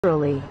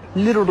Literally.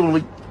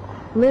 Literally.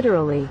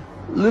 Literally.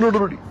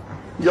 Literally.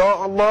 Ya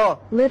Allah.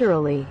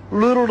 Literally.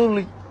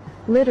 Literally.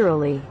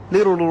 Literally.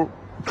 Literally.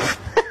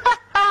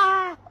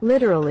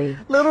 Literally.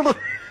 Literally.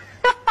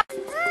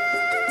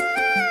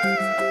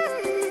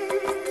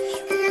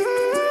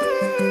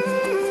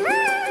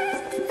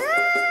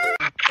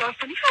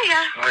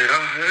 Hiya,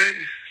 hey.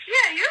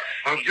 Yeah, you?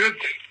 I'm good.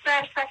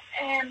 Perfect.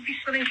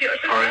 Peaceful and cute.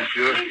 I'm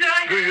good.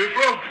 Who are you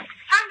from?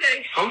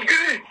 Hungry.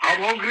 Hungry?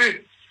 I'm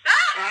hungry.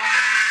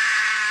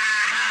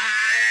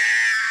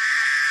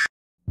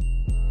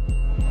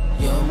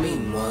 You're a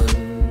mean one.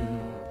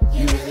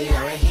 You really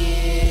are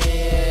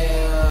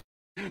here.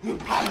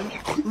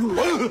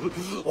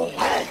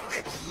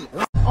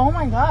 Oh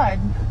my god.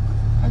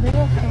 Are they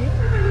okay?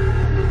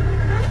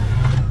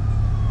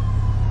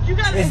 You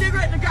got a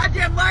cigarette and a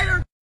goddamn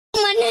lighter?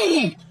 My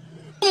nigga!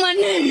 My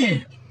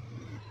nigga!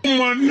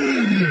 My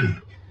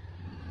nigga!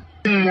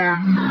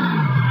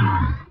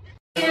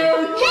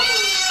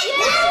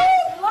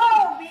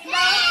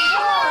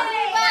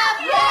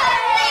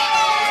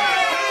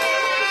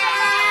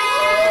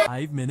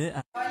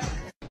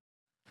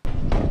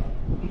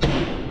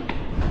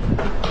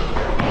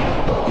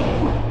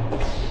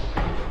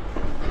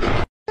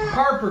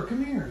 Harper,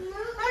 come here.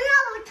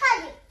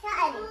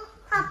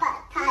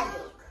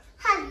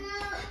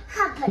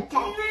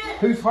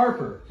 Who's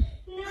Harper?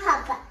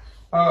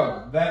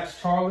 Oh,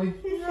 that's Charlie?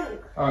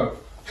 Oh,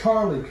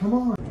 Charlie, come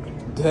on.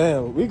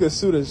 Damn, we could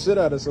sue the shit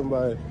out of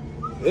somebody.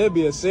 It'd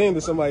be a shame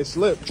that somebody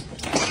slipped.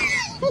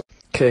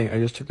 Okay, I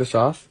just took this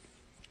off.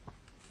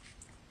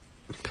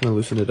 Kind of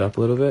loosened it up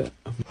a little bit.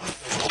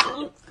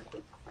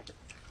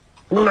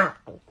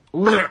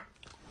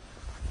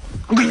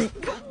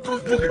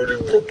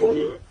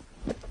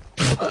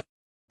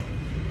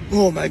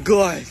 Oh my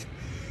god!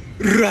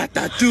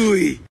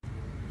 Ratatouille!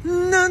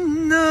 Na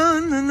na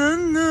na na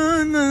na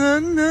na na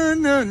na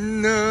na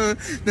na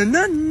na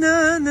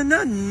na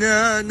na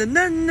na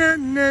na na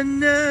na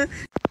na.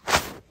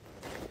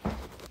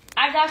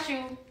 I got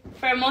you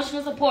for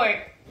emotional support,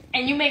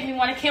 and you make me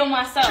want to kill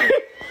myself.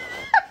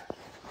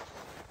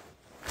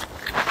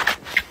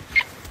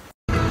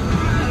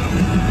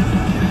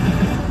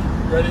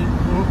 Ready?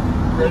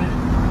 Ready?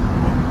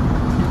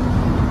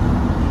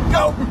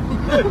 Go!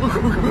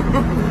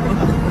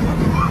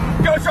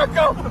 Go, Shark,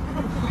 go!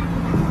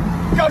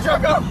 Go,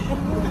 Shark, go!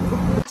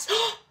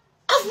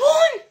 I've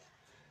won!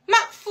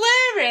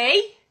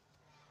 McFlurry?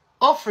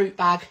 Or fruit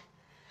bag.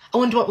 I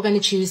wonder what we're going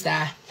to choose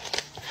there.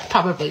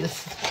 Probably the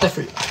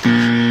fruit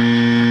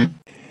bag.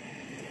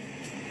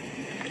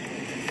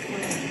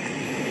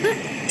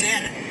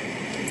 Dad.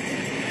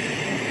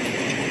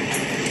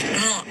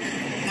 Oh,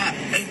 what?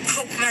 They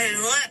broke my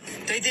lip.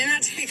 They did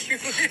not take your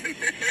lip.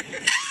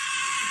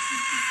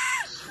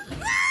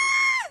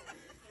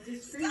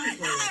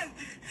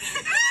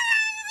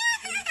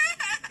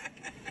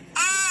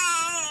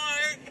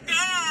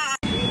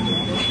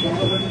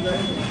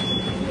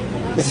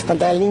 Se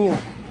espanta el niño.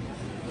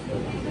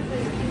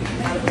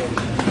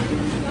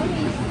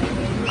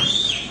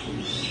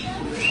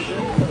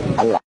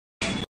 Allah.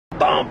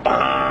 Bum,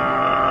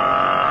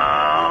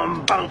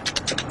 bum, bum,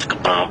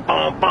 bum,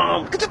 bum,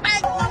 bum.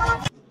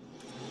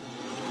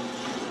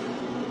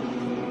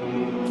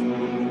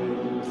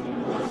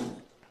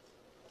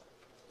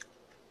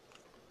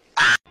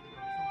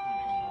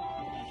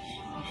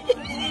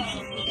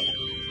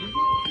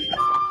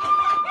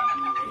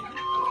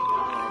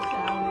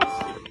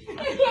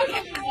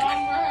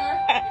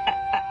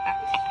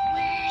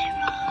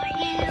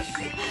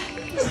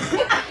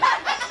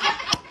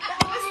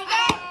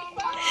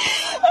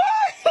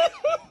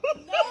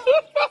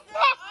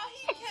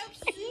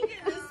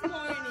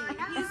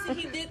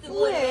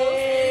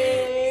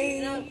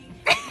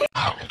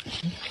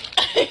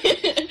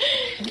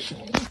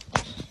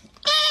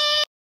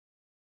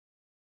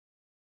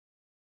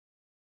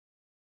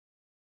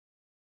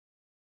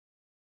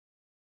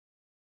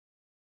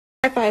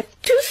 High five.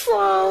 Too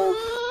slow.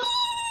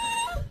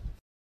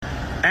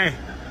 Hey,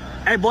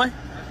 hey boy,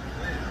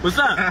 what's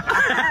up?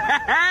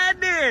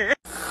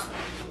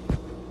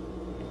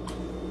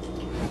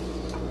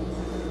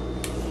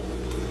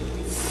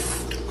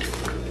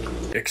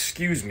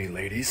 Excuse me,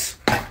 ladies.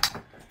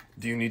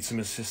 Do you need some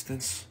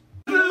assistance?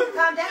 Calm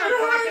down so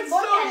I can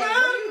look at it. What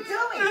are you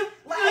doing?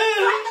 So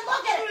I can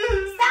look at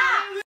it.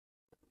 Stop!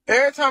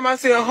 Every time I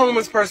see a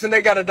homeless person,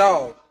 they got a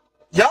dog.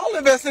 Y'all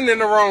investing in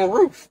the wrong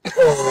roof.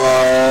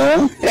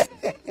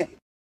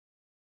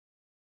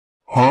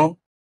 Huh?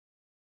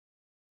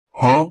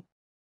 Huh?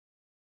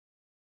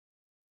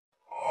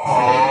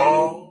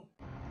 Huh?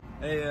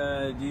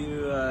 Hey, do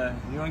you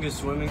want to go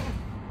swimming?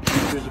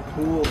 There's a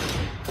pool.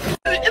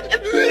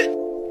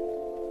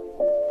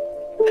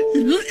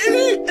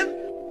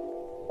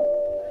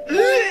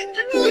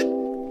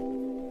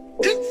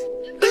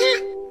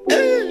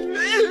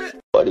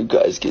 Why do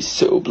guys get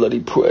so bloody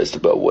pressed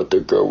about what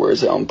their girl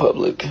wears out in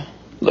public?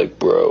 Like,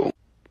 bro.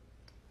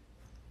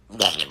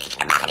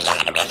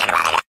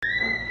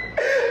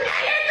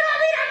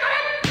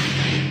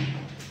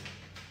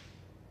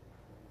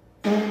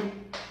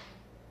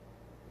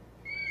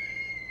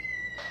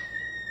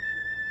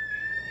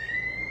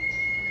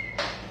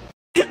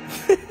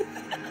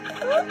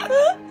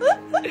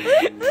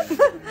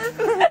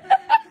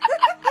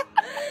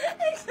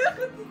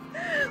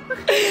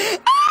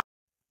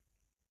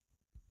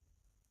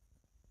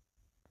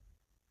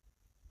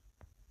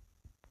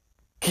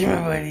 you,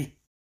 my buddy.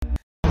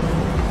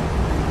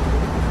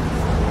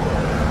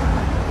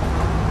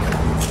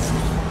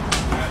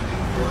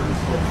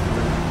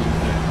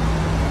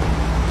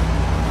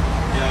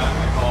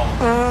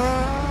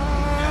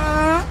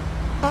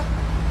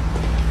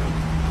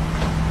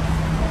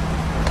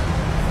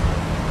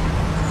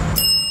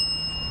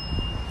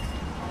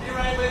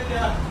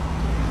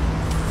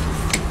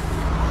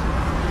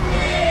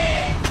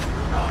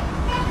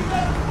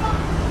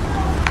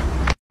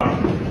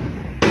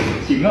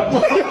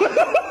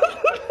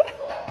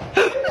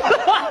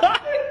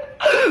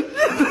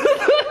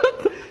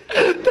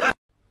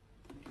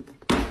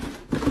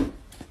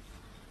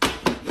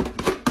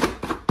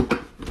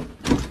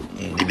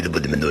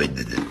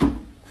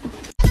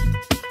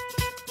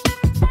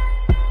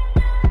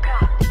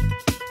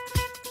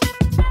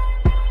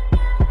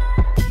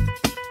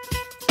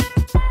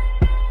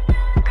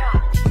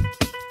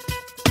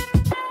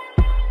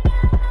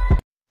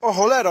 O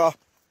cholera,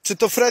 czy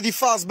to Freddy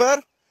Fazbear?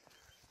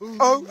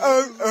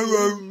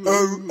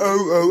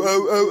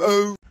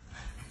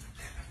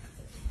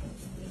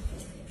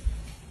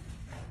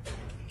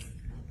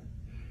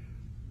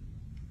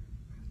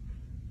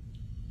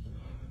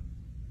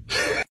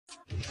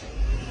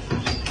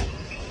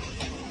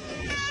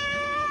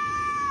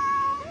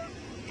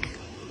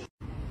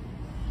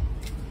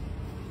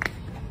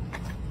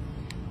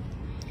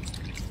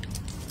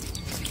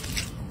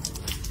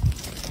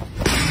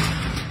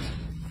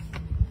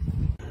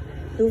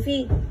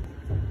 Luffy,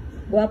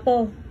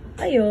 guwapo.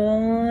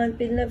 Ayun,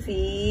 feel na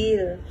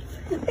feel.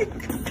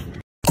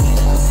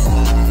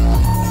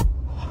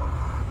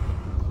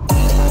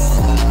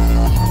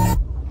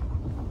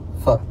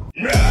 Fuck.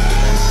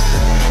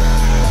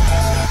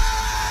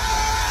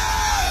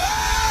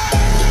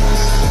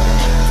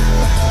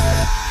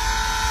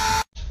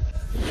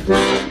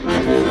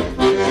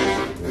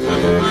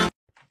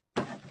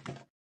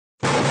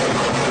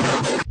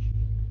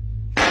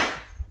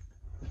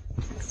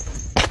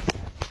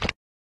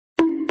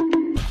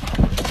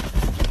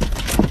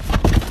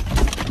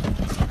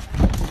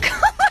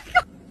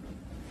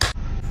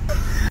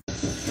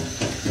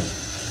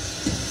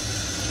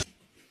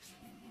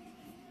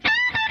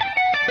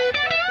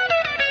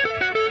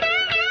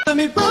 Let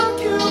me rock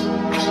you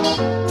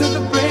to the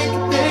break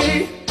of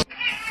day.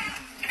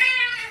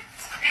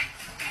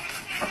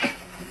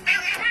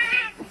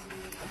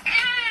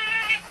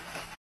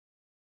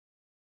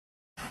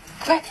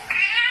 What?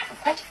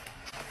 What?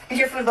 Is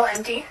your food bowl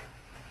empty?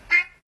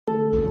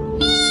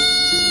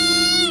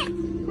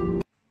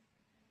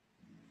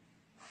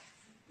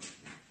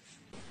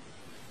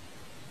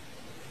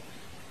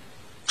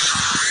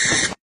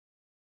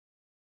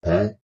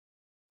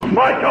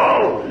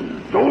 Michael!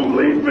 Don't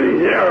leave me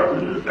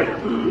here!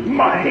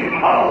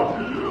 Michael!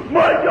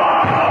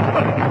 Michael!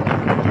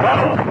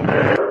 Help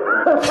me!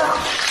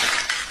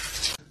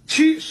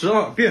 7、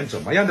12变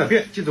怎么样的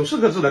变？记住4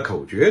个字的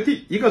口诀。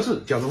第一个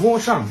字叫做摸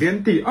上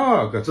边，第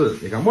二个字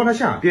你看摸它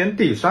下边，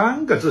第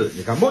三个字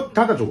你看摸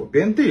它的左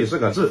边，第4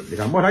个字你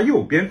看摸它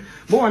右边，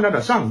摸完它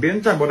的上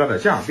边，再摸它的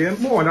下边，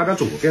摸完它的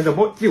左边，再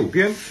摸右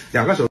边，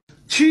两个手。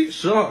7、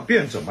12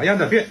变怎么样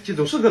的变？记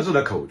住4个字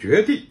的口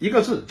诀。第一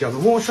个字叫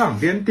做摸上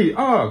边，第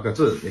二个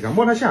字你看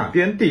摸它下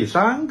边，第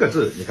三个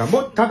字你看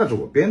摸它的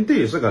左边，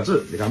第4个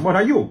字你看摸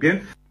它右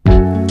边。